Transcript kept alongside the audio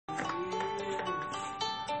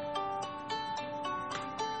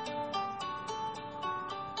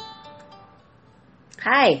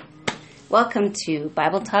Hi, welcome to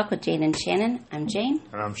Bible Talk with Jane and Shannon. I'm Jane.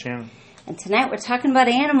 And I'm Shannon. And tonight we're talking about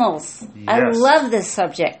animals. Yes. I love this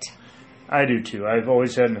subject. I do too. I've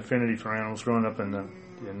always had an affinity for animals growing up in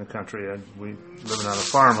the country. We living on a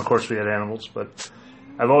farm, of course we had animals, but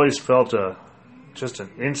I've always felt just an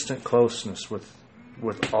instant closeness with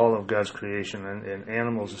all of God's creation and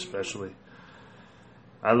animals especially.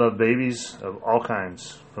 I love babies of all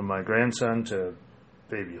kinds, from my grandson to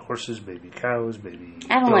baby horses, baby cows, baby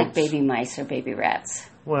I don't goats. like baby mice or baby rats.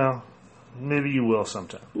 Well, maybe you will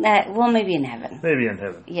sometime. Maybe in heaven. Maybe in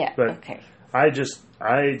heaven. Yeah, But okay. I just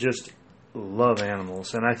love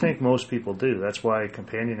animals, and I think most people do. That's why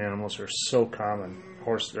companion animals are so common.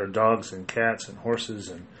 Dogs and cats and horses,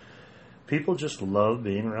 and people just love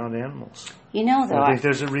being around animals. You know, though, I think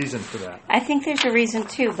there's a reason for that. I think there's a reason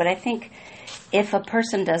too, but I think if a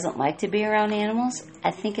person doesn't like to be around animals,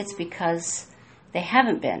 I think it's because they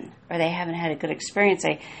haven't been, or they haven't had a good experience.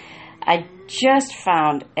 I just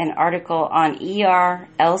found an article on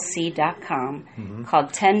erlc.com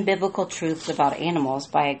called 10 Biblical Truths About Animals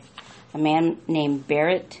by a man named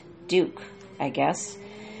Barrett Duke, I guess.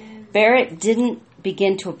 Barrett didn't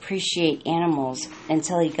begin to appreciate animals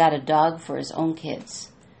until he got a dog for his own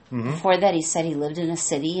kids. Before that, he said he lived in a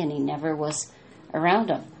city and he never was around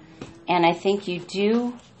them. And I think you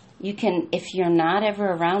can, if you're not ever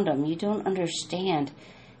around them, you don't understand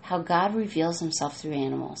how God reveals himself through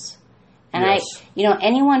animals. And Yes.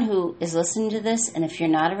 Anyone who is listening to this, and if you're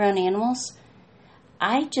not around animals,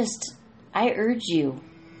 I urge you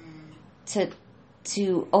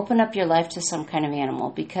to open up your life to some kind of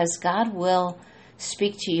animal, because God will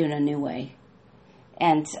speak to you in a new way.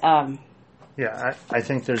 And I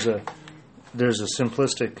think there's a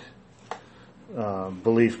simplistic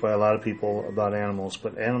belief by a lot of people about animals,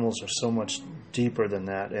 but animals are so much deeper than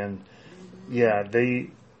that. And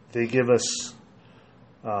they give us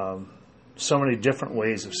so many different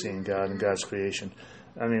ways of seeing God and God's creation.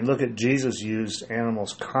 I mean, look at Jesus used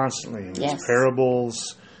animals constantly in his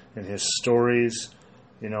parables, in his stories.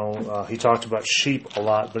 He talked about sheep a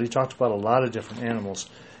lot, but he talked about a lot of different animals.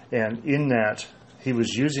 And in that, he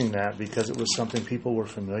was using that because it was something people were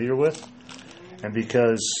familiar with, and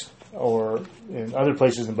or in other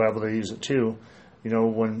places in the Bible they use it too.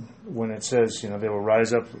 When it says, they will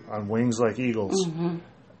rise up on wings like eagles. Mm-hmm.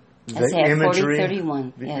 The imagery,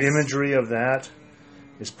 40:31. the Yes. imagery of that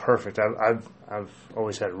is perfect. I've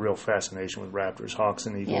always had a real fascination with raptors, hawks,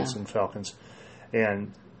 and eagles and falcons,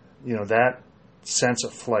 and that sense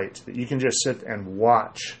of flight, that you can just sit and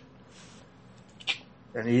watch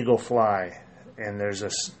an eagle fly, and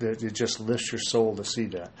it just lifts your soul to see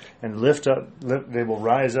that, and they will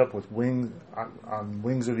rise up with on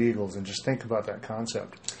wings of eagles, and just think about that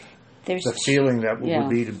concept. The feeling that would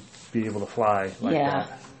be to be able to fly like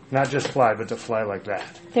that. Not just fly, but to fly like that.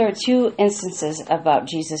 There are two instances about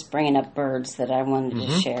Jesus bringing up birds that I wanted to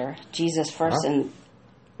share. Jesus first in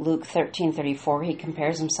Luke 13:34, he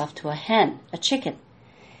compares himself to a hen, a chicken.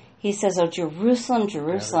 He says, "O Jerusalem,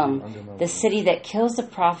 Jerusalem, the city that kills the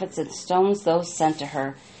prophets and stones those sent to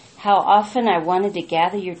her. How often I wanted to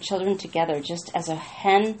gather your children together, just as a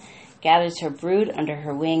hen gathers her brood under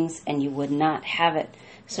her wings, and you would not have it."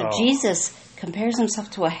 So Jesus compares himself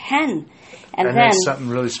to a hen. And then that's something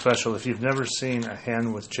really special. If you've never seen a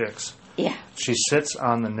hen with chicks, she sits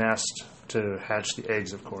on the nest to hatch the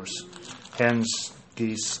eggs, of course. Hens,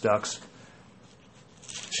 geese, ducks.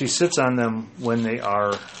 She sits on them when they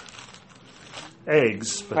are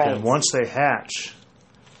eggs, but then once they hatch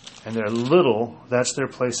and they're little, that's their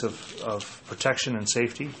place of protection and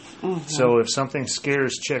safety. So if something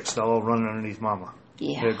scares chicks, they'll all run underneath mama.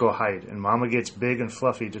 They'll go hide, and mama gets big and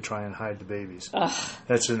fluffy to try and hide the babies.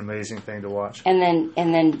 That's an amazing thing to watch. And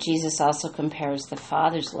then Jesus also compares the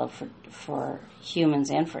Father's love for humans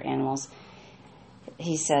and for animals.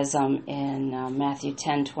 He says in Matthew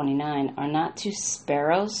 10:29, "Are not two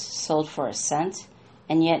sparrows sold for a cent?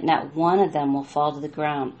 And yet not one of them will fall to the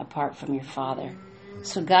ground apart from your Father."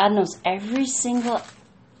 So God knows every single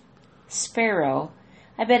sparrow.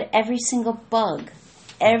 I bet every single bug,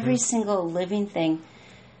 every single living thing,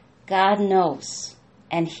 God knows.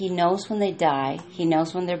 And he knows when they die. He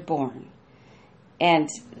knows when they're born. And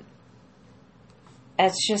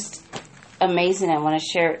that's just amazing. I want to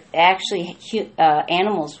share. Actually,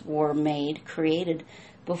 animals were created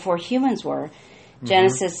before humans were.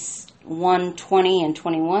 Genesis 1:20 and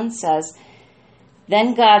 21 says,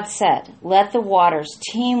 "Then God said, 'Let the waters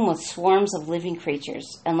teem with swarms of living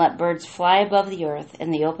creatures, and let birds fly above the earth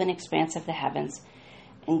in the open expanse of the heavens.'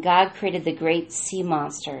 And God created the great sea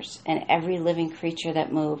monsters and every living creature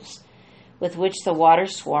that moves, with which the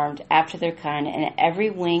waters swarmed after their kind, and every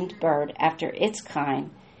winged bird after its kind.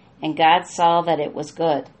 And God saw that it was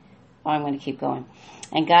good. Oh, I'm going to keep going.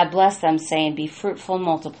 And God blessed them, saying, Be fruitful,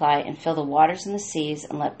 multiply, and fill the waters and the seas,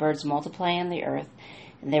 and let birds multiply on the earth.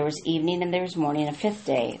 And there was evening and there was morning, a fifth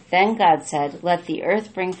day. Then God said, Let the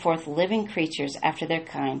earth bring forth living creatures after their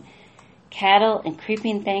kind, cattle and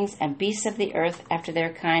creeping things, and beasts of the earth after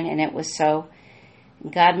their kind. And it was so.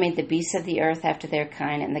 God made the beasts of the earth after their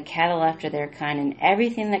kind, and the cattle after their kind, and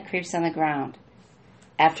everything that creeps on the ground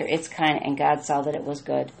after its kind, and God saw that it was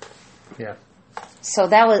good. Yeah. So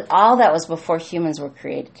that was before humans were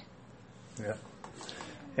created. Yeah.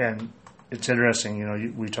 And it's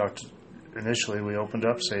interesting, we talked initially, we opened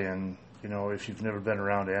up saying, if you've never been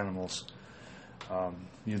around animals,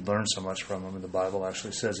 you'd learn so much from them, and the Bible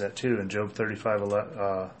actually says that too. In Job 35,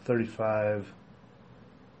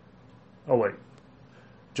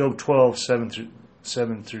 Job 12, 7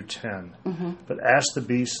 through 10. Mm-hmm. But ask the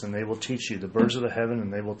beasts, and they will teach you, the birds of the heaven,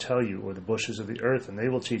 and they will tell you, or the bushes of the earth, and they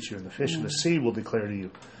will teach you, and the fish of the sea will declare to you.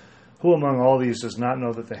 Who among all these does not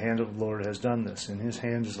know that the hand of the Lord has done this? In his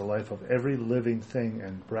hand is the life of every living thing,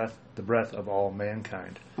 and the breath of all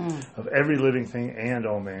mankind. Of every living thing and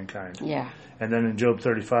all mankind. Yeah. And then in Job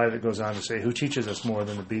 35, it goes on to say, Who teaches us more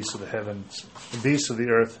than the beasts of the heavens, the beasts of the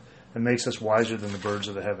earth, and makes us wiser than the birds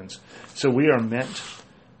of the heavens? So we are meant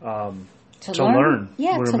to learn.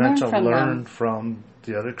 Yeah, we're to meant learn to from learn them. from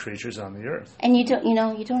the other creatures on the earth. And you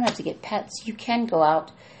don't have to get pets. You can go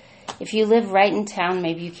out. If you live right in town,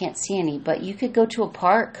 maybe you can't see any, but you could go to a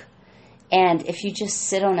park, and if you just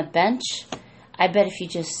sit on a bench, I bet if you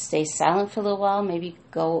just stay silent for a little while, maybe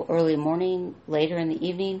go early morning, later in the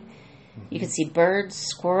evening, you could see birds,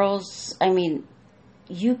 squirrels. I mean,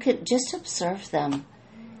 you could just observe them.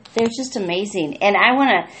 They're just amazing. And I want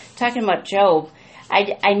to, talking about Job,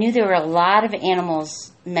 I knew there were a lot of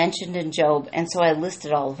animals mentioned in Job, and so I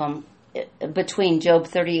listed all of them between Job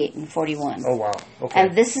 38 and 41. Oh, wow. Okay.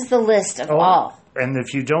 And this is the list of all. And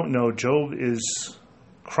if you don't know, Job is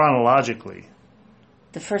chronologically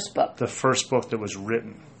the first book that was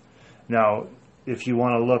written. Now, if you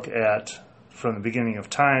want to look at from the beginning of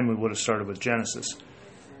time, we would have started with Genesis.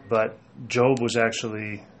 But Job was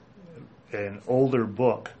actually an older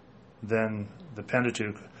book than the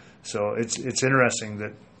Pentateuch. So it's interesting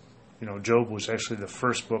that Job was actually the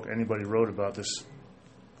first book anybody wrote about this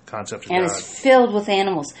concept of God. And it's filled with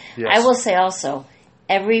animals. Yes. I will say also,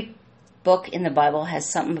 every book in the Bible has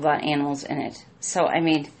something about animals in it. So, I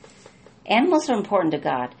mean, animals are important to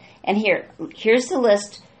God. And here's the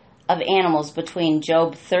list of animals between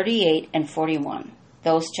Job 38 and 41.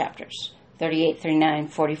 Those chapters. 38, 39,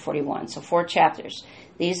 40, 41. So 4 chapters.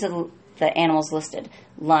 These are the animals listed: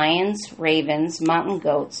 lions, ravens, mountain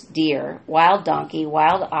goats, deer, wild donkey,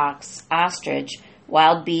 wild ox, ostrich,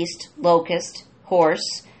 wild beast, locust,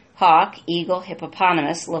 horse, hawk, eagle,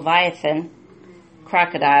 hippopotamus, leviathan,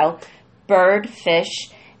 crocodile, bird,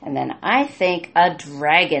 fish, and then I think a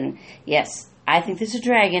dragon. Yes, I think there's a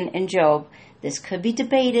dragon in Job. This could be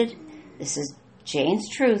debated. This is Jane's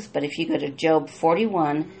truth, but if you go to Job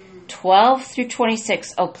 41, 12 through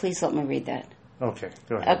 26, please let me read that. Okay,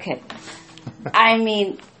 go ahead. Okay. I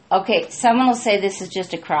mean, someone will say this is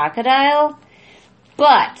just a crocodile,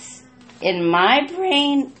 but in my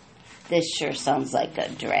brain, this sure sounds like a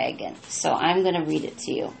dragon. So I'm going to read it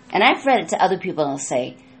to you. And I've read it to other people and they'll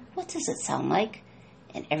say, what does it sound like?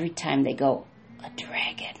 And every time they go, a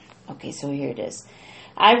dragon. Okay, so here it is.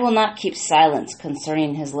 I will not keep silence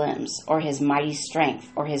concerning his limbs, or his mighty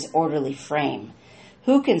strength, or his orderly frame.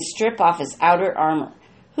 Who can strip off his outer armor?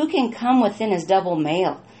 Who can come within his double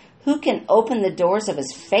mail? Who can open the doors of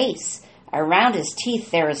his face? Around his teeth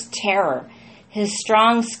there is terror. His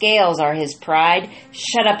strong scales are his pride,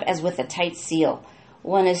 shut up as with a tight seal.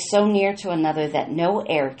 One is so near to another that no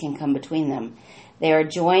air can come between them. They are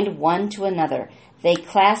joined one to another. They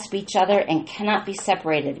clasp each other and cannot be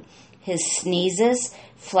separated. His sneezes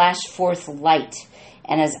flash forth light,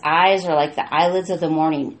 and his eyes are like the eyelids of the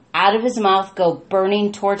morning. Out of his mouth go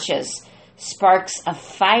burning torches. Sparks of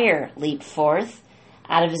fire leap forth.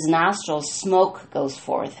 Out of his nostrils smoke goes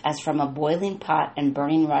forth, as from a boiling pot and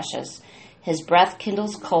burning rushes. His breath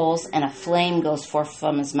kindles coals, and a flame goes forth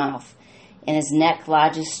from his mouth. In his neck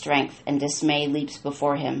lodges strength, and dismay leaps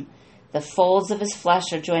before him. The folds of his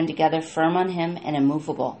flesh are joined together, firm on him and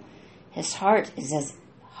immovable. His heart is as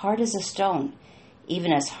hard as a stone,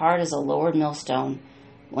 even as hard as a lowered millstone.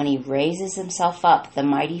 When he raises himself up, the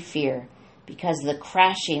mighty fear, because of the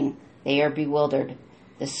crashing they are bewildered.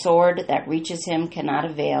 The sword that reaches him cannot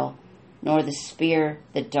avail, nor the spear,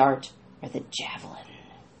 the dart, or the javelin.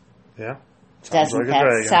 Yeah. Doesn't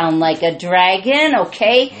that sound like a dragon?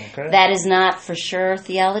 Okay. That is not for sure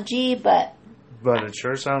theology, but it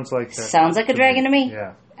sure sounds like that. Sounds like a dragon to me.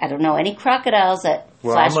 Yeah. I don't know any crocodiles that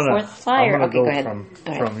flash forth fire. I'm going to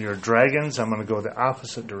go from your dragons. I'm going to go the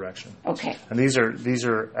opposite direction. Okay. And these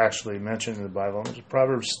are actually mentioned in the Bible. It's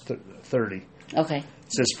Proverbs 30. Okay.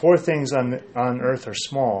 It says, 4 things on earth are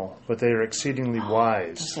small, but they are exceedingly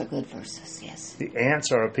wise. Those are good verses, yes. The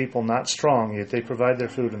ants are a people not strong, yet they provide their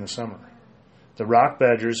food in the summer. The rock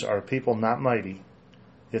badgers are a people not mighty,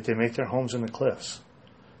 yet they make their homes in the cliffs.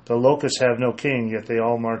 The locusts have no king, yet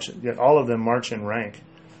all of them march in rank.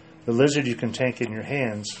 The lizard you can take in your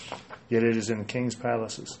hands, yet it is in the king's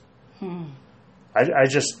palaces. I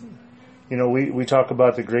just, we talk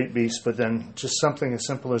about the great beasts, but then just something as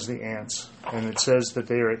simple as the ants. And it says that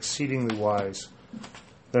they are exceedingly wise.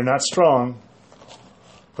 They're not strong,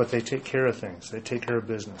 but they take care of things. They take care of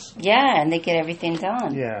business. Yeah, and they get everything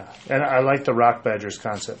done. Yeah, and I like the rock badgers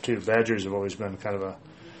concept, too. Badgers have always been kind of a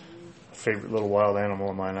favorite little wild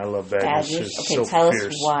animal of mine. I love badgers. Okay, tell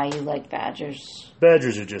us why you like badgers.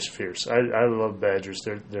 Badgers are just fierce. I love badgers.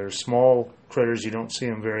 They're small critters. You don't see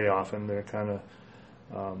them very often. They're kind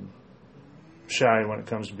of shy when it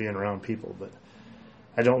comes to being around people. But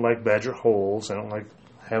I don't like badger holes. I don't like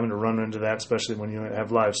having to run into that, especially when you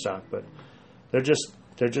have livestock. But they're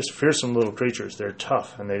just fearsome little creatures. They're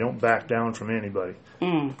tough, and they don't back down from anybody.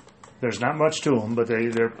 There's not much to them, but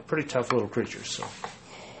they're pretty tough little creatures. So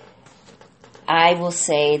I will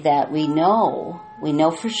say that we know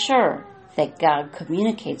for sure that God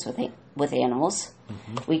communicates with animals.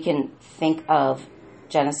 We can think of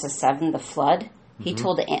Genesis 7, the flood. He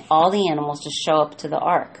told all the animals to show up to the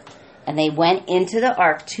ark. And they went into the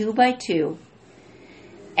ark 2 by 2.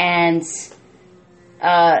 And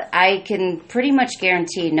I can pretty much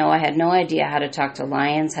guarantee Noah had no idea how to talk to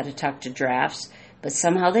lions, how to talk to giraffes. But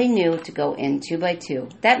somehow they knew to go in 2 by 2.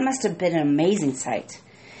 That must have been an amazing sight.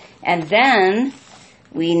 And then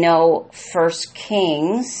we know 1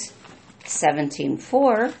 Kings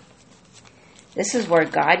 17:4. This is where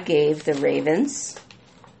God gave the ravens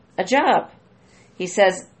a job. He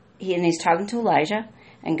says, he's talking to Elijah,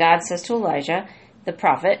 and God says to Elijah, the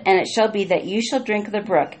prophet, and it shall be that you shall drink of the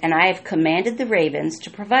brook, and I have commanded the ravens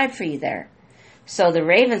to provide for you there. So the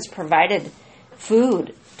ravens provided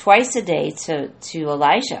food twice a day to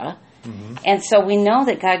Elijah, and so we know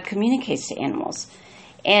that God communicates to animals.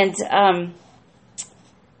 And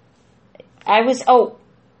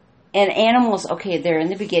and animals, okay, they're in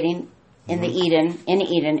the beginning, in Eden,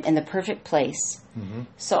 in the perfect place.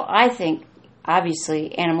 So I think,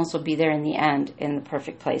 obviously, animals will be there in the end, in the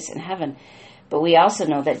perfect place in heaven. But we also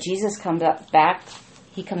know that Jesus comes back.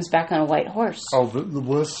 He comes back on a white horse. Oh,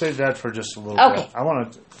 we'll save that for just a little bit. I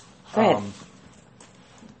want to. Go ahead.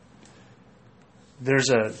 There's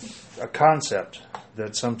a concept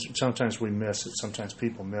that sometimes we miss, that sometimes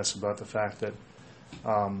people miss, about the fact that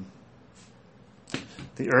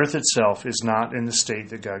the earth itself is not in the state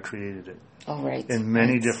that God created it. Oh, right. In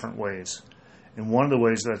many different ways. And one of the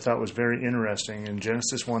ways that I thought was very interesting, in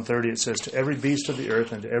Genesis 1:30, it says, to every beast of the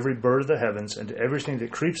earth and to every bird of the heavens and to everything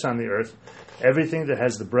that creeps on the earth, everything that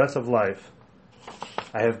has the breath of life,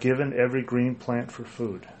 I have given every green plant for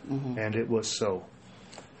food. And it was so.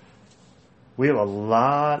 We have a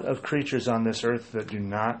lot of creatures on this earth that do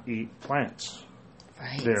not eat plants.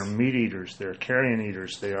 Right. They're meat eaters. They're carrion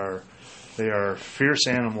eaters. They are fierce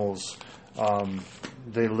animals.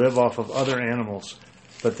 They live off of other animals.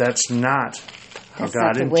 But that's not how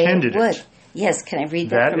God intended it. Yes, can I read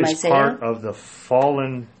that from Isaiah? That is part of the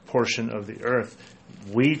fallen portion of the earth.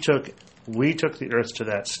 We took the earth to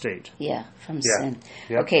that state. Yeah, from sin.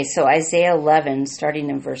 Yep. Okay, so Isaiah 11, starting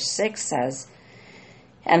in verse 6, says,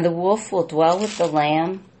 and the wolf will dwell with the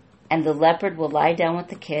lamb, and the leopard will lie down with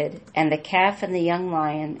the kid, and the calf and the young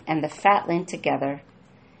lion, and the fatling together,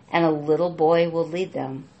 and a little boy will lead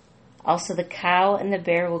them. Also the cow and the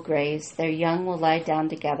bear will graze, their young will lie down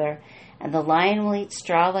together, and the lion will eat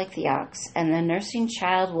straw like the ox, and the nursing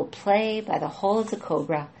child will play by the hole of the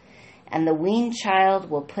cobra, and the weaned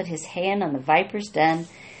child will put his hand on the viper's den.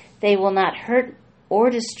 They will not hurt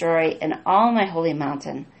or destroy in all my holy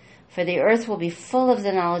mountain, for the earth will be full of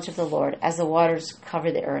the knowledge of the Lord as the waters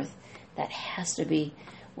cover the earth. That has to be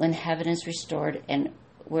when heaven is restored and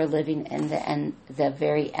we're living in the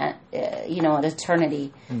very end, in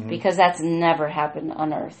eternity, because that's never happened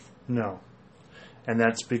on earth. No. And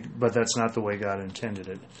but that's not the way God intended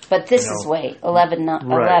it. But this is way 11.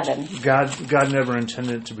 Right. 11. God never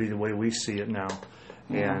intended it to be the way we see it now.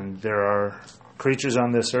 Yeah. And there are creatures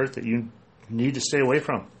on this earth that you need to stay away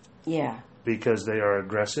from. Yeah. Because they are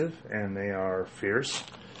aggressive and they are fierce.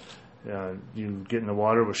 You get in the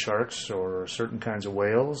water with sharks or certain kinds of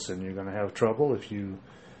whales, and you're going to have trouble. If you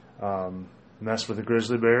mess with a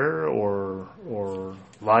grizzly bear or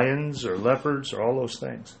lions or leopards or all those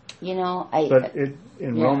things. But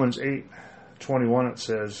in Romans 8:21 it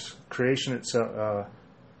says, creation itself,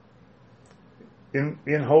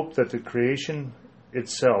 in hope that the creation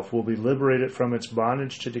itself will be liberated from its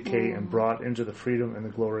bondage to decay and brought into the freedom and the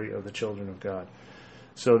glory of the children of God.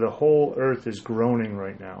 So the whole earth is groaning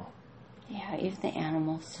right now. Yeah, even the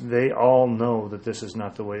animals. They all know that this is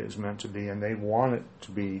not the way it's meant to be, and they want it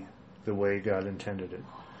to be the way God intended it.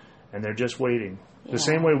 And they're just waiting. Yeah. The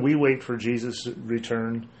same way we wait for Jesus'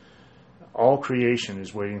 return, all creation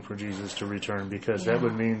is waiting for Jesus to return, because that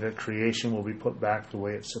would mean that creation will be put back the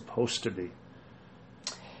way it's supposed to be.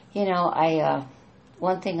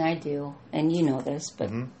 One thing I do, and you know this, but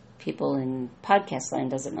people in podcast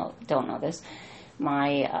land don't know this.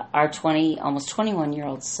 Our almost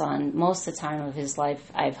 21-year-old son, most of the time of his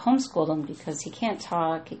life, I've homeschooled him because he can't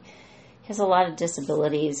talk. He has a lot of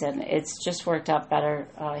disabilities, and it's just worked out better.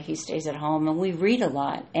 He stays at home, and we read a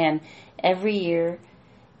lot. And every year,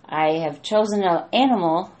 I have chosen an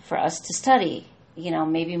animal for us to study.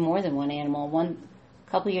 Maybe more than one animal. A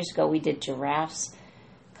couple years ago, we did giraffes.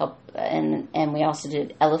 And we also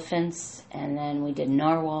did elephants, and then we did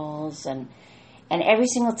narwhals, and every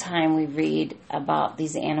single time we read about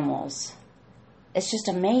these animals, it's just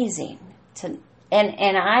amazing.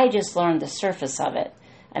 And I just learned the surface of it.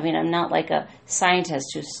 I mean, I'm not like a scientist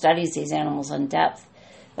who studies these animals in depth,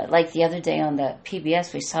 but like the other day on the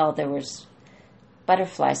PBS, we saw there was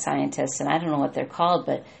butterfly scientists, and I don't know what they're called,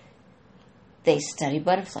 but they study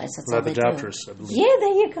butterflies. That's all they do. Lepidopterist, I believe. Yeah,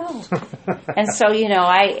 there you go. And so,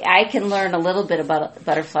 I can learn a little bit about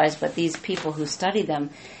butterflies, but these people who study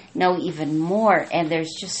them know even more. And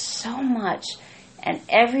there's just so much, and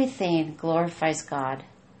everything glorifies God.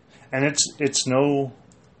 And it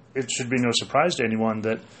should be no surprise to anyone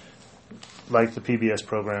that, like the PBS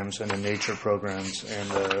programs and the nature programs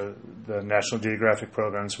and the National Geographic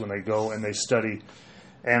programs, when they go and they study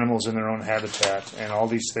animals in their own habitat and all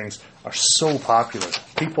these things, are so popular.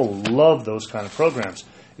 People love those kind of programs.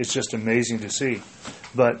 It's just amazing to see.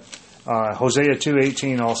 But Hosea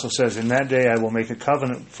 2:18 also says, in that day I will make a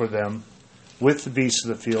covenant for them with the beasts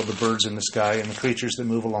of the field, the birds in the sky, and the creatures that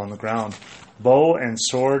move along the ground. Bow and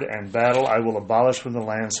sword and battle I will abolish from the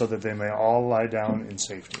land, so that they may all lie down in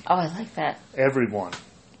safety. Oh, I like that. Everyone.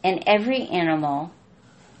 And every animal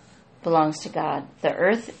belongs to God. The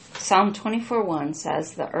earth, Psalm 24:1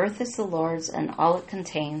 says, the earth is the Lord's and all it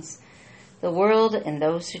contains, the world and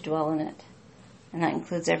those who dwell in it. And that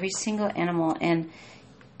includes every single animal. And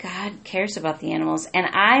God cares about the animals. And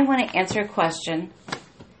I want to answer a question,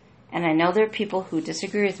 and I know there are people who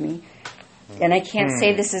disagree with me, and I can't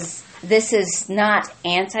say this is not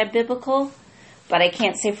anti-biblical, but I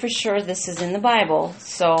can't say for sure this is in the Bible.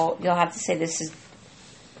 So you'll have to say this is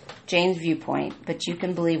Jane's viewpoint, but you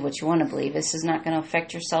can believe what you want to believe. This is not going to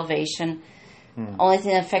affect your salvation. Only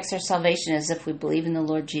thing that affects our salvation is if we believe in the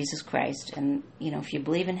Lord Jesus Christ. And, if you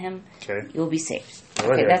believe in Him, you'll be saved.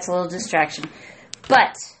 Okay, that's a little distraction.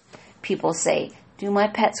 But people say, do my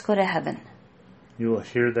pets go to heaven? You will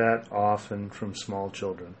hear that often from small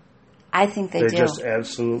children. I think they do. They just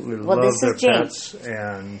absolutely love their pets.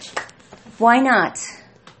 And why not?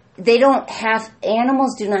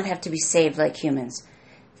 Animals do not have to be saved like humans.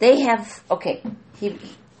 They have,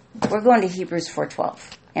 we're going to Hebrews 4:12,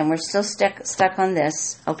 and we're still stuck on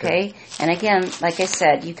this, okay? And again, like I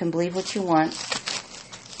said, you can believe what you want,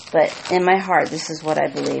 but in my heart, this is what I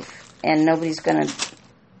believe, and nobody's going to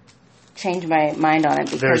change my mind on it.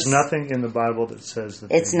 Because there's nothing in the Bible that says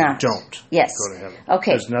that it's they not. Don't yes. go to heaven.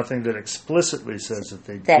 Okay. There's nothing that explicitly says that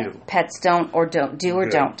they do. That pets don't or don't, do or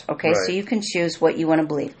don't, okay? Right. So you can choose what you want to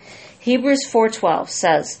believe. Hebrews 4:12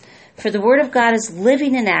 says, for the word of God is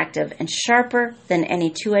living and active and sharper than any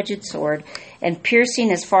two-edged sword and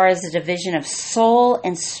piercing as far as the division of soul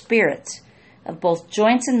and spirit, of both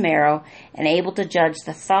joints and marrow, and able to judge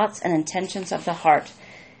the thoughts and intentions of the heart.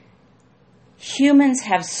 Humans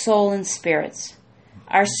have soul and spirits.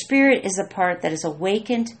 Our spirit is the part that is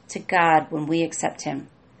awakened to God when we accept Him.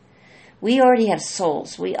 We already have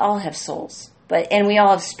souls. We all have souls. And we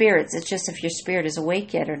all have spirits. It's just if your spirit is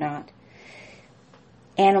awake yet or not.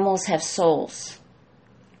 Animals have souls.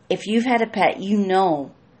 If you've had a pet, you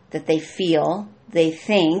know that they feel, they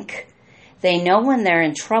think, they know when they're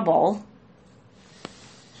in trouble.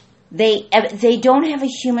 They don't have a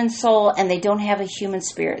human soul, and they don't have a human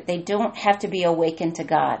spirit. They don't have to be awakened to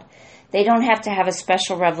God. They don't have to have a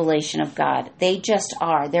special revelation of God. They just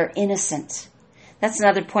are. They're innocent. That's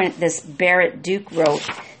another point this Barrett Duke wrote,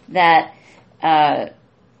 that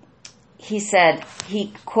he said,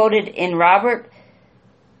 he quoted in Robert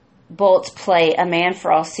Bolt's play, A Man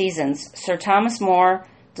for All Seasons, Sir Thomas More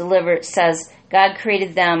says, God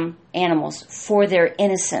created them, animals, for their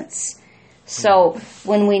innocence. So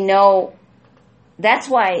when we know, that's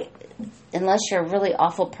why, unless you're a really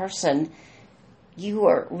awful person, you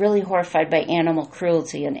are really horrified by animal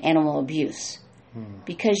cruelty and animal abuse.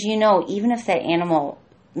 Because you know, even if that animal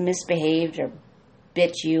misbehaved or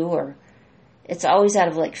bit you, or it's always out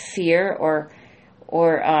of like fear or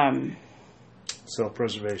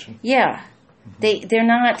self-preservation. Yeah. They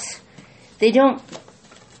don't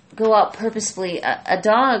go out purposefully. A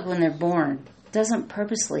dog, when they're born, doesn't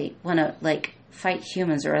purposely want to like fight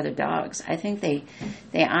humans or other dogs. I think they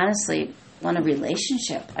honestly want a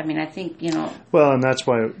relationship. I mean, I think, you know. Well, and that's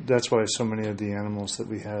why so many of the animals that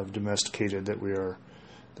we have domesticated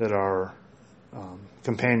that are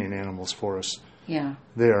companion animals for us. Yeah.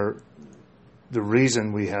 They are. The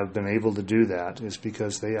reason we have been able to do that is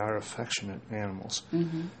because they are affectionate animals,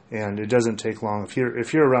 and it doesn't take long. If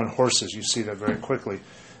you're around horses, you see that very quickly.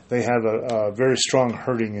 They have a very strong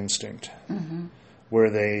herding instinct, where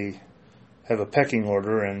they have a pecking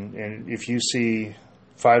order, and if you see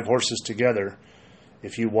 5 horses together,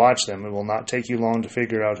 if you watch them, it will not take you long to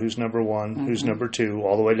figure out who's number 1, who's number 2,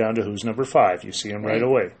 all the way down to who's number 5. You see them right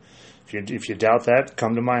away. If you doubt that,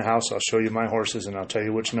 come to my house. I'll show you my horses, and I'll tell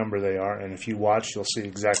you which number they are. And if you watch, you'll see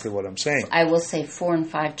exactly what I'm saying. I will say 4 and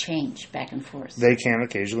 5 change back and forth. They can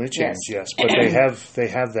occasionally change, yes, but they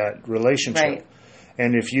have that relationship. Right.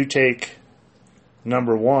 And if you take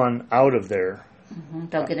number 1 out of there,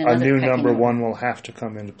 they'll get a new number order. 1 will have to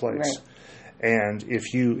come into place. Right. And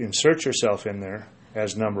if you insert yourself in there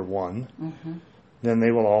as number 1, then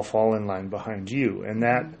they will all fall in line behind you, and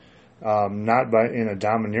that. Not in a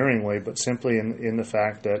domineering way, but simply in the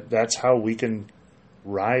fact that that's how we can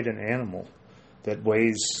ride an animal that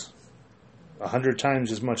weighs 100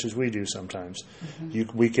 times as much as we do sometimes.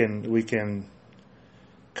 We can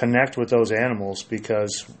connect with those animals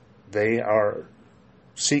because they are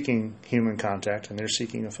seeking human contact and they're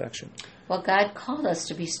seeking affection. Well, God called us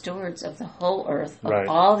to be stewards of the whole earth, of right.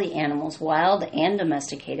 all the animals, wild and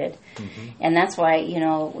domesticated. And that's why, you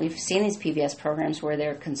know, we've seen these PBS programs where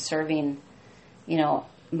they're conserving, you know,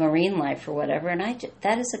 marine life or whatever. And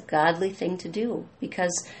that is a godly thing to do,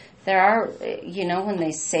 because there are, you know, when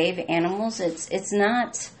they save animals, it's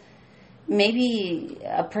not, maybe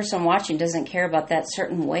a person watching doesn't care about that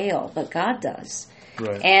certain whale, but God does.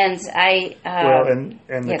 Right. And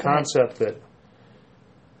the concept that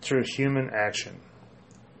through human action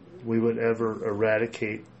we would ever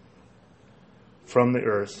eradicate from the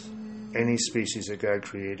earth any species that God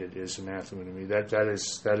created is anathema to me. That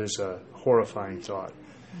is a horrifying thought.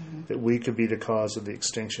 That we could be the cause of the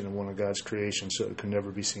extinction of one of God's creations so it can never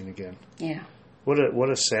be seen again. Yeah. What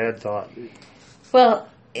a sad thought. Well,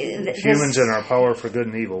 humans in our power for good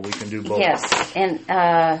and evil, we can do both. Yes, and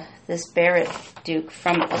this Barrett Duke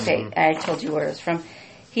from, I told you where it was from,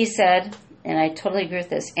 he said, and I totally agree with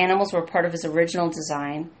this, animals were part of his original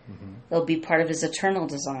design. They'll be part of his eternal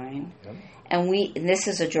design. Yep. And this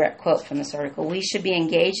is a direct quote from this article, we should be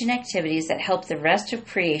engaged in activities that help the rest of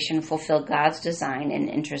creation fulfill God's design and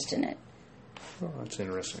interest in it. Oh, that's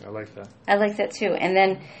interesting. I like that. I like that too.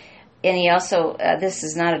 And he also, this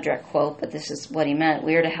is not a direct quote, but this is what he meant.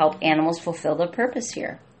 We are to help animals fulfill their purpose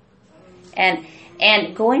here. And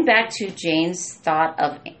going back to Jane's thought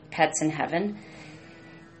of pets in heaven,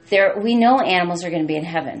 we know animals are going to be in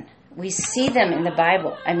heaven. We see them in the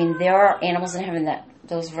Bible. I mean, there are animals in heaven,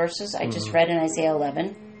 those verses I just read in Isaiah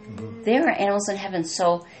 11. There are animals in heaven.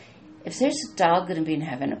 So if there's a dog going to be in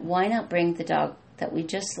heaven, why not bring the dog that we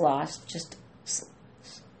just lost just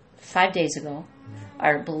 5 days ago,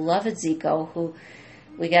 our beloved Zico, who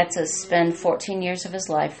we got to spend 14 years of his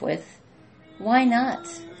life with? Why not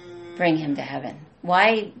bring him to heaven?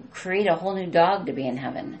 Why create a whole new dog to be in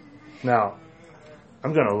heaven? Now,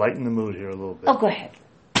 I'm going to lighten the mood here a little bit. Oh, go ahead.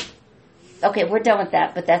 Okay, we're done with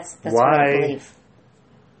that, but that's what I believe.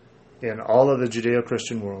 In all of the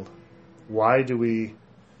Judeo-Christian world, why do we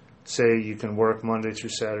say you can work Monday through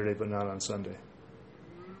Saturday but not on Sunday?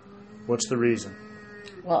 What's the reason?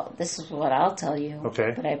 Well, this is what I'll tell you.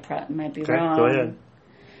 Okay. But I might be wrong. Go ahead.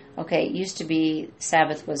 Okay, it used to be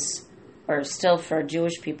Sabbath was, or still for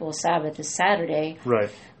Jewish people, Sabbath is Saturday. Right.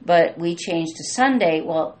 But we changed to Sunday.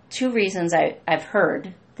 Well, 2 reasons I've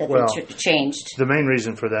heard that they changed. The main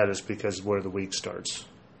reason for that is because where the week starts.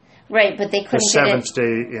 Right, but they couldn't The seventh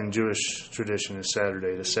day in Jewish tradition is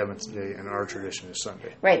Saturday. The seventh day in our tradition is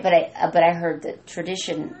Sunday. Right, but I heard that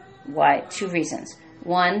tradition. Why? 2 reasons.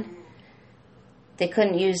 One, they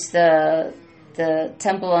couldn't use the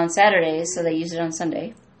temple on Saturdays, so they used it on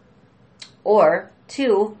Sunday. Or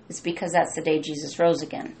 2, it's because that's the day Jesus rose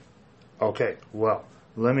again. Okay, well,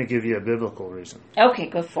 let me give you a biblical reason. Okay,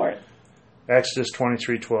 go for it. Exodus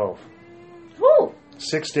 23:12. Woo!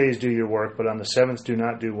 6 days do your work, but on the seventh do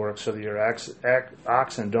not do work, so that your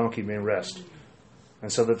ox and donkey may rest,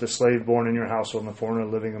 and so that the slave born in your household and the foreigner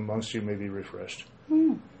living amongst you may be refreshed.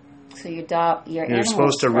 So your You're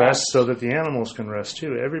supposed to rest so that the animals can rest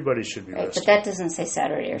too. Everybody should be resting. But that doesn't say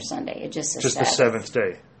Saturday or Sunday. It just says just Sabbath. the seventh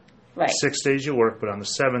day. Right. 6 days you work, but on the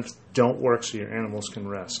seventh, don't work so your animals can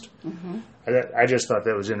rest. Mm-hmm. I just thought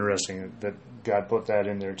that was interesting that God put that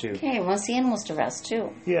in there too. Okay, he wants the animals to rest too.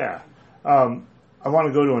 Yeah. I want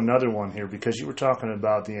to go to another one here because you were talking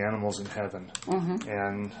about the animals in heaven. Mm-hmm.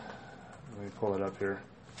 And let me pull it up here.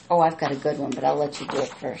 Oh, I've got a good one, but I'll let you do it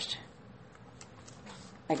first.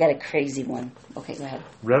 I got a crazy one. Okay, go ahead.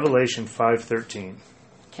 Revelation 5:13.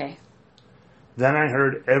 Okay. Then I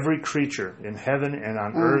heard every creature in heaven and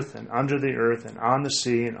on earth and under the earth and on the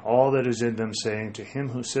sea and all that is in them saying, to him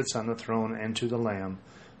who sits on the throne and to the Lamb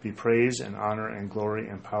be praise and honor and glory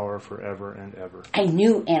and power forever and ever. I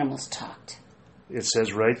knew animals talked. It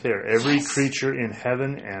says right there, every creature in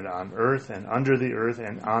heaven and on earth and under the earth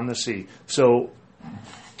and on the sea. So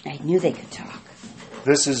I knew they could talk.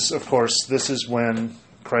 this is, of course, this is when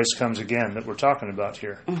Christ comes again that we're talking about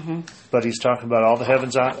here. Mm-hmm. But he's talking about all the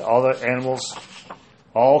heavens, all the animals,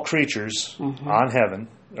 all creatures on heaven,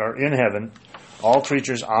 or in heaven, all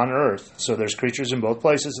creatures on earth. So there's creatures in both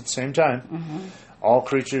places at the same time. Mm-hmm. All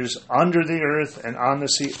creatures under the earth and on the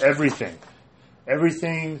sea, everything.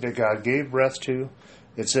 Everything that God gave breath to.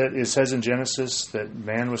 It says in Genesis that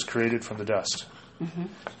man was created from the dust. Mm-hmm.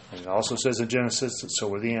 And it also says in Genesis that so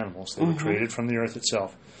were the animals. They were created from the earth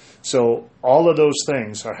itself. So all of those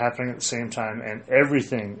things are happening at the same time, and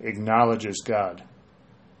everything acknowledges God.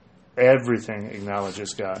 Everything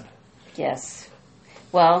acknowledges God. Yes.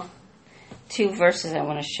 Well, 2 verses I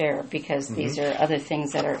want to share because these are other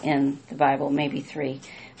things that are in the Bible, maybe 3.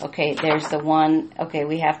 Okay, there's the one, okay,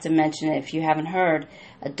 we have to mention it if you haven't heard.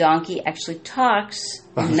 A donkey actually talks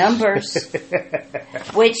in Numbers,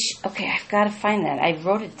 which, okay, I've got to find that. I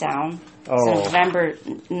wrote it down. Oh. It's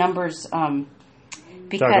Numbers,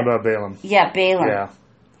 because, Talking about Balaam. Yeah, Balaam. Yeah.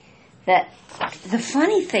 That the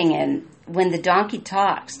funny thing when the donkey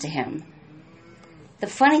talks to him, the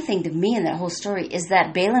funny thing to me in that whole story is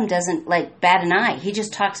that Balaam doesn't bat an eye. He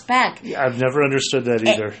just talks back. Yeah, I've never understood that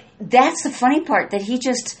either. And that's the funny part, that he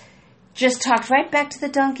just talked right back to the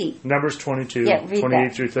donkey. Numbers 22, Yeah, 28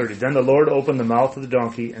 that. through 30. Then the Lord opened the mouth of the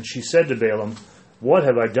donkey, and she said to Balaam, what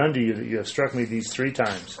have I done to you that you have struck me these 3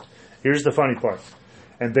 times? Here's the funny part.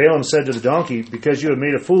 And Balaam said to the donkey, because you have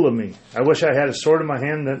made a fool of me. I wish I had a sword in my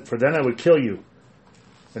hand, for then I would kill you.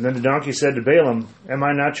 And then the donkey said to Balaam, am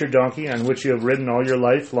I not your donkey on which you have ridden all your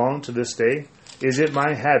life long to this day? Is it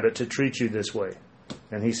my habit to treat you this way?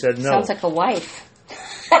 And he said, no. Sounds like a wife.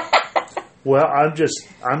 Well, I'm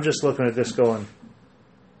just looking at this going.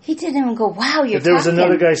 He didn't even go, wow, you're If there was talking.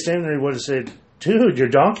 another guy standing there, he would have said, dude, your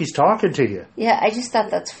donkey's talking to you. Yeah, I just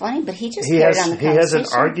thought that's funny, but he just carried on the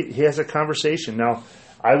conversation. He has a conversation. Now,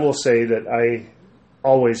 I will say that I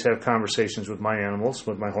always have conversations with my animals,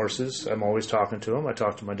 with my horses. I'm always talking to them. I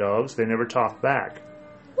talk to my dogs. They never talk back.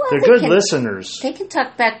 Well, They're they good can- listeners. They can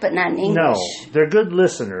talk back, but not in English. No, they're good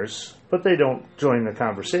listeners, but they don't join the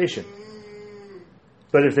conversation.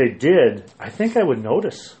 But if they did, I think I would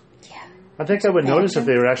notice. Yeah. I think I would notice if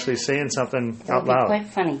they were actually saying something That out would be loud. quite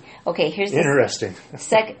funny. Okay, here's the Interesting.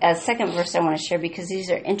 second verse I want to share, because these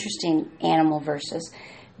are interesting animal verses.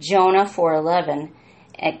 Jonah 4:11,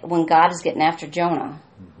 when God is getting after Jonah,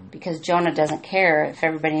 because Jonah doesn't care if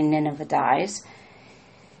everybody in Nineveh dies,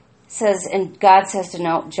 says, and God says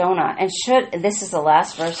to Jonah, this is the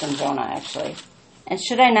last verse in Jonah actually, and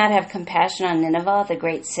should I not have compassion on Nineveh, the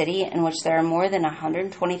great city, in which there are more than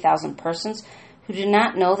 120,000 persons who do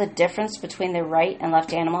not know the difference between their right and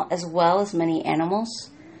left animal, as well as many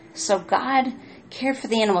animals? So God cared for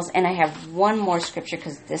the animals. And I have one more scripture,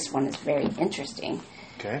 because this one is very interesting.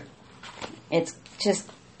 Okay. It's just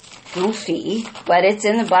goofy, but it's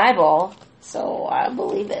in the Bible, so I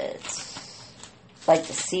believe it. I'd like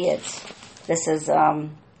to see it. This is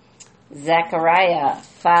Zechariah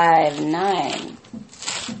 5:9.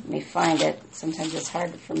 Let me find it. Sometimes it's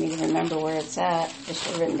hard for me to remember where it's at. I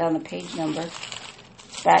should have written down the page number.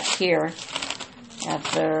 It's back here.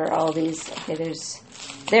 After all these, okay,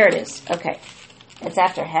 there it is. Okay. It's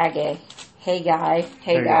after Haggai. Haggai.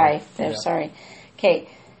 Yeah. Sorry. Okay.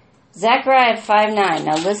 Zechariah 5:9.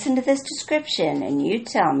 Now listen to this description and you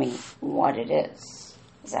tell me what it is.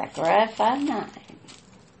 Zechariah 5:9.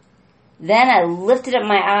 Then I lifted up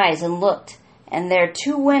my eyes and looked, And there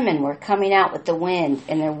 2 women were coming out with the wind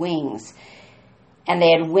in their wings. And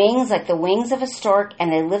they had wings like the wings of a stork,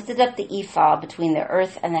 and they lifted up the ephah between the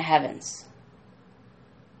earth and the heavens.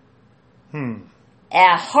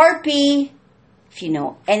 A harpy, if you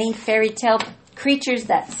know any fairy tale creatures,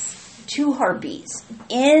 that's 2 harpies.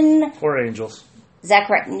 Or angels. Is that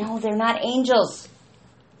correct? No, they're not angels.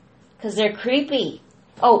 Because they're creepy.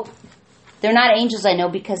 Oh, they're not angels, I know,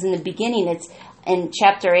 because in the beginning, it's in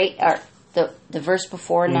chapter 8, or the verse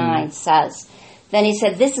before 9 says, then he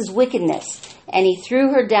said, this is wickedness. And he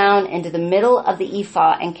threw her down into the middle of the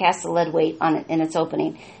ephah and cast a lead weight on it in its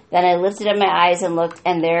opening. Then I lifted up my eyes and looked,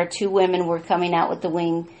 and there 2 women were coming out with the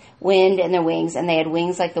wind in their wings, and they had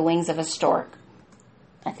wings like the wings of a stork.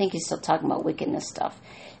 I think he's still talking about wickedness stuff.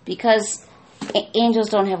 Because angels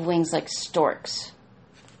don't have wings like storks.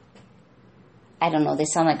 I don't know, they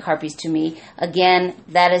sound like harpies to me. Again,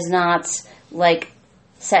 that is not like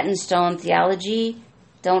set in stone theology.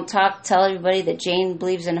 Don't tell everybody that Jane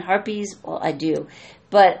believes in harpies. Well, I do.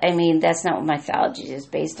 But, I mean, that's not what my theology is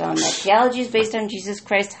based on. My theology is based on Jesus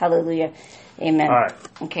Christ. Hallelujah. Amen. All right.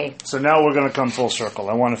 Okay. So now we're going to come full circle.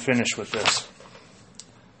 I want to finish with this.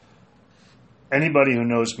 Anybody who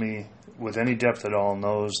knows me with any depth at all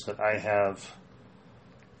knows that I have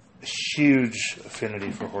a huge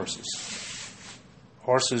affinity for horses.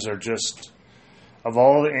 Horses are just, of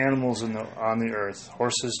all the animals on the earth,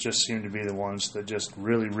 horses just seem to be the ones that just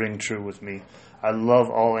really ring true with me. I love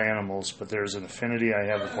all animals, but there's an affinity I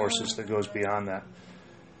have with horses that goes beyond that.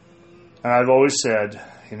 And I've always said,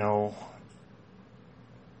 you know,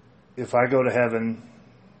 if I go to heaven,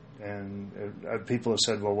 and people have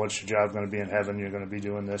said, well, what's your job going to be in heaven? You're going to be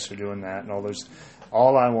doing this or doing that, and all those.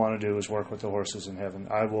 All I want to do is work with the horses in heaven.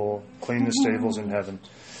 I will clean the stables in heaven.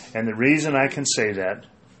 And the reason I can say that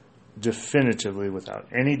definitively, without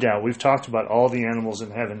any doubt, we've talked about all the animals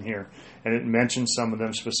in heaven here, and it mentions some of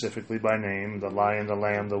them specifically by name, the lion, the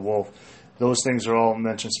lamb, the wolf. Those things are all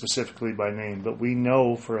mentioned specifically by name. But we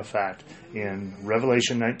know for a fact in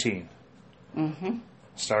Revelation 19,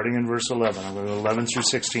 starting in verse 11, I'm going to go 11 through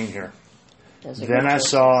 16 here. Then I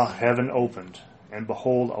saw heaven opened, and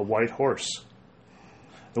behold, a white horse.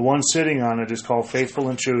 The one sitting on it is called Faithful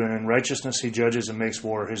and True, and in righteousness he judges and makes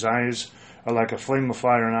war. His eyes are like a flame of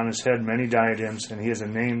fire, and on his head many diadems, and he has a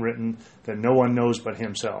name written that no one knows but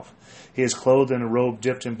himself. He is clothed in a robe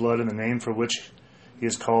dipped in blood, and the name for which he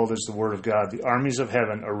is called is the Word of God. The armies of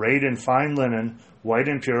heaven, arrayed in fine linen, white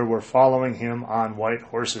and pure, were following him on white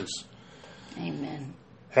horses. Amen.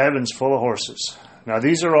 Heaven's full of horses. Now,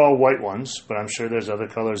 these are all white ones, but I'm sure there's other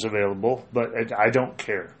colors available, but I don't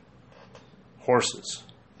care. Horses.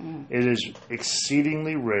 It is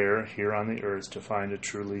exceedingly rare here on the earth to find a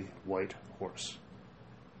truly white horse.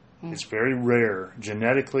 It's very rare.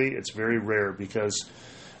 Genetically, it's very rare because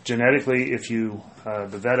genetically,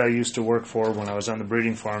 the vet I used to work for when I was on the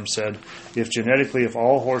breeding farm said, if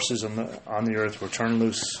all horses on the earth were turned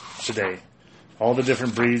loose today, all the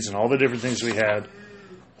different breeds and all the different things we had,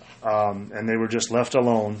 and they were just left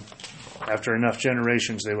alone, after enough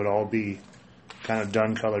generations, they would all be kind of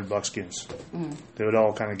dun-colored buckskins. They would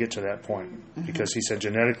all kind of get to that point. Because he said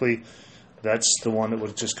genetically, that's the one that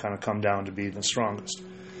would just kind of come down to be the strongest.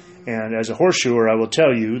 And as a horseshoer, I will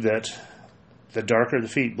tell you that the darker the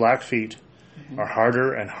feet, black feet, are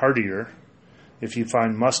harder and hardier. If you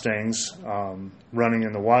find Mustangs running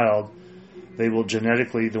in the wild, they will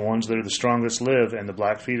genetically, the ones that are the strongest live, and the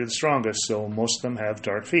black feet are the strongest, so most of them have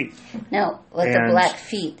dark feet. Now, the black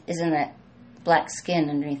feet, isn't that black skin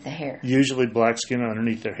underneath the hair? Usually black skin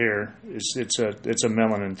underneath their hair. It's a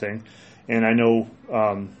melanin thing. And I know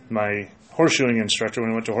my horseshoeing instructor,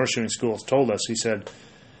 when I went to horseshoeing school, told us, he said,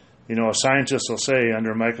 you know, a scientist will say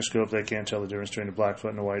under a microscope they can't tell the difference between a black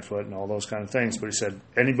foot and a white foot and all those kind of things. But he said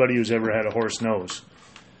anybody who's ever had a horse knows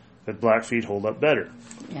that black feet hold up better.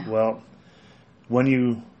 Yeah. Well, when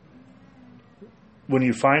you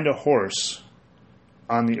find a horse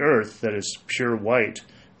on the earth that is pure white,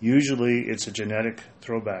 usually it's a genetic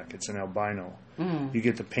throwback. It's an albino. You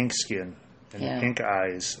get the pink skin and the pink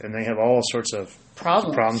eyes, and they have all sorts of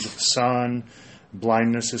problems with the sun.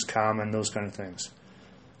 Blindness is common, those kind of things.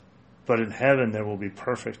 But in heaven, there will be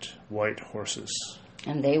perfect white horses.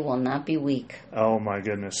 And they will not be weak. Oh, my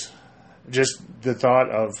goodness. Just the thought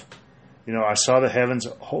of, you know, I saw the heavens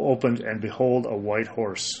opened, and behold, a white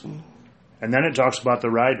horse. And then it talks about the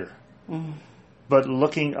rider. But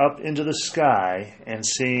looking up into the sky and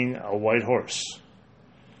seeing a white horse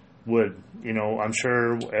would, you know, I'm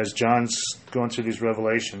sure as John's going through these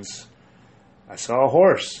revelations, I saw a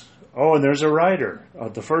horse. Oh, and there's a rider.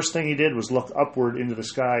 The first thing he did was look upward into the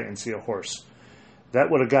sky and see a horse. that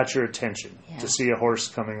would have got your attention Yeah. to see a horse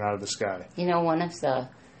coming out of the sky. You know, one of the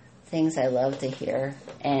things I love to hear,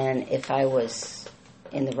 and if I was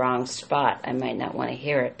in the wrong spot, I might not want to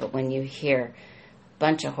hear it, but when you hear a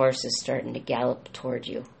bunch of horses starting to gallop toward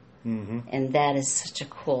you, and that is such a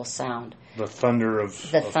cool sound. The thunder of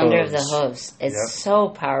The thunder of the hooves. It's Yep. so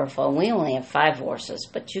powerful. And we only have 5 horses,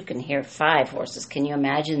 but you can hear 5 horses. Can you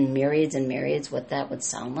imagine myriads and myriads what that would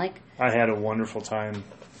sound like? I had a wonderful time,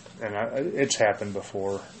 and it's happened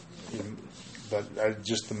before, but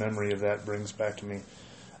just the memory of that brings back to me.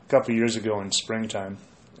 A couple of years ago in springtime,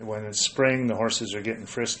 when it's spring, the horses are getting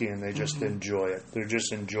frisky and they just enjoy it. They're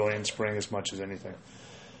just enjoying spring as much as anything.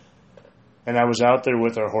 And I was out there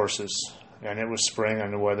with our horses, and it was spring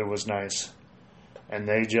and the weather was nice, and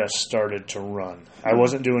they just started to run. I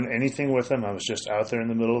wasn't doing anything with them. I was just out there in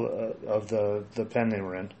the middle of the pen they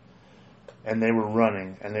were in, and they were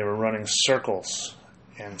running circles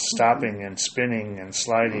and stopping and spinning and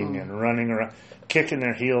sliding and running around, kicking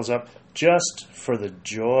their heels up, just for the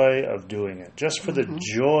joy of doing it, just for the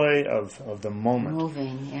joy of the moment.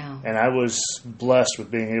 Moving, yeah. And I was blessed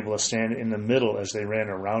with being able to stand in the middle as they ran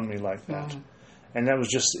around me like that. And it was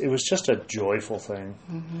just a joyful thing.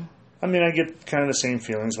 I mean, I get kind of the same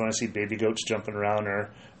feelings when I see baby goats jumping around or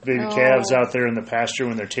baby calves out there in the pasture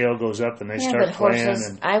when their tail goes up and they start but playing. horses,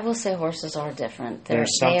 And I will say horses are different. They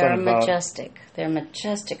There's something are about- majestic. They're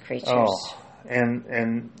majestic creatures. oh,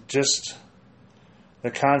 and just the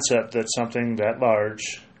concept that something that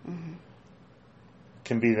large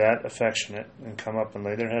can be that affectionate and come up and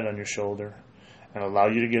lay their head on your shoulder and allow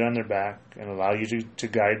you to get on their back and allow you to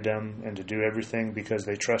guide them and to do everything because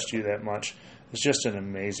they trust you that much. It's just an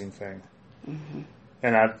amazing thing.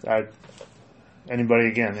 And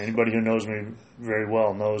anybody who knows me very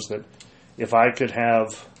well knows that if I could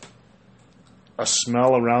have a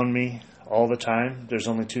smell around me all the time, there's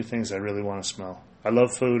only 2 things I really want to smell. I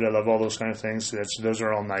love food. I love all those kind of things. Those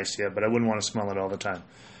are all nice, yeah, but I wouldn't want to smell it all the time.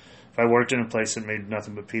 If I worked in a place that made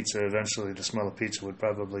nothing but pizza, eventually the smell of pizza would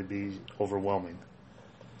probably be overwhelming.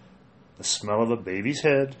 The smell of a baby's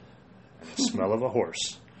head and the smell of a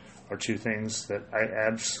horse are 2 things that I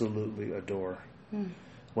absolutely adore.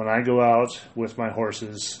 When I go out with my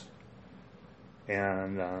horses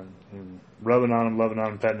and rubbing on them, loving on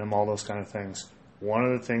them, petting them, all those kind of things, one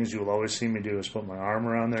of the things you'll always see me do is put my arm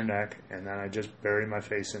around their neck and then I just bury my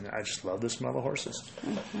face in it. I just love the smell of horses.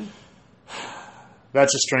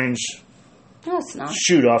 That's a strange No, it's not.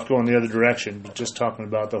 shoot off going the other direction, just talking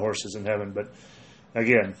about the horses in heaven. But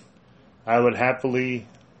again, I would happily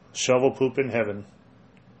shovel poop in heaven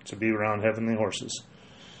to be around heavenly horses.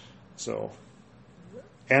 So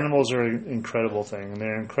animals are an incredible thing, and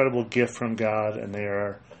they're an incredible gift from God, and they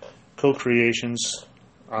are co-creations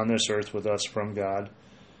on this earth with us from God,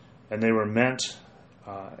 and they were meant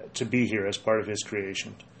to be here as part of His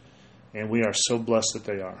creation. And we are so blessed that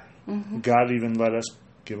they are. God even let us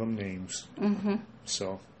give them names.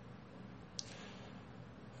 So,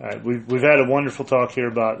 all right, we've had a wonderful talk here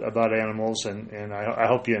about animals, and I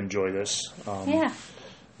hope you enjoy this. Yeah.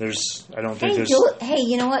 I don't think Hey,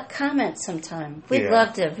 you know what? Comment sometime. We'd Yeah.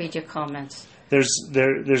 love to read your comments.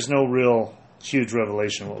 there's no real huge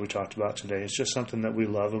revelation what we talked about today. It's just something that we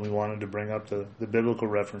love, and we wanted to bring up the biblical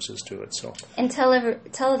references to it. So, And tell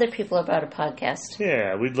other people about a podcast.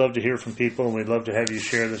 yeah, we'd love to hear from people, and we'd love to have you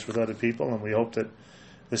share this with other people, and we hope that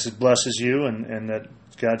this blesses you and that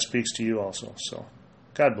God speaks to you also. So,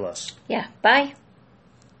 God bless. Yeah. Bye.